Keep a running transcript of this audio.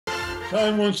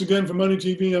Time once again for Money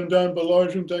TV. I'm Donald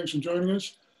Baillargeon. Thanks for joining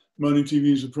us. Money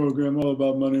TV is a program all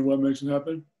about money and what makes it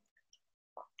happen.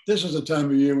 This is a time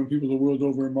of year when people the world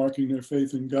over are marking their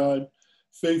faith in God,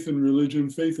 faith in religion,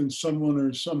 faith in someone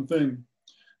or something.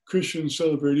 Christians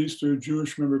celebrate Easter,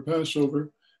 Jewish remember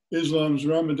Passover, Islam's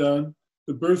Ramadan.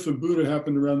 The birth of Buddha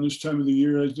happened around this time of the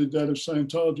year, as did that of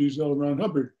Scientology's L. Ron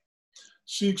Hubbard.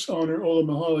 Sikhs honor Ola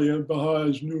Mahalla,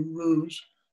 Baha'is Nowruz,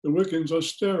 the Wiccans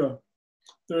Ostara.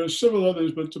 There are several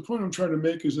others, but the point I'm trying to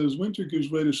make is that as winter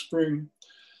gives way to spring,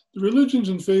 the religions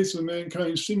and faiths of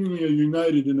mankind seemingly are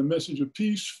united in a message of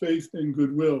peace, faith, and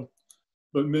goodwill.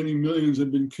 But many millions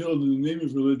have been killed in the name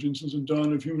of religion since the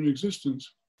dawn of human existence.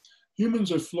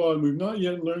 Humans are flawed. We've not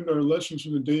yet learned our lessons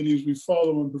from the deities we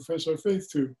follow and profess our faith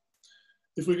to.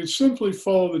 If we could simply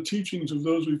follow the teachings of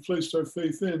those we've placed our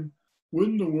faith in,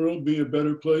 wouldn't the world be a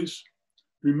better place?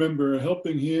 Remember, a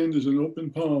helping hand is an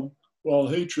open palm, while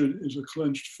hatred is a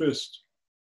clenched fist.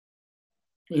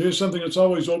 And here's something that's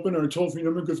always open, our toll-free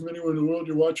number, good from anywhere in the world.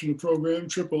 You're watching the program,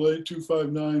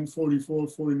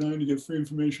 888-259-4449 to get free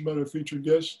information about our featured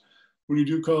guests. When you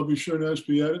do call, be sure and ask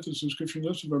to be added to the subscription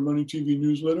list of our Money TV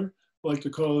newsletter. I like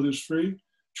to call it as free,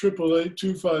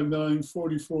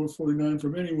 888-259-4449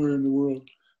 from anywhere in the world.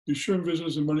 Be sure and visit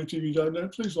us at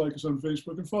MoneyTV.net. Please like us on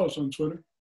Facebook and follow us on Twitter.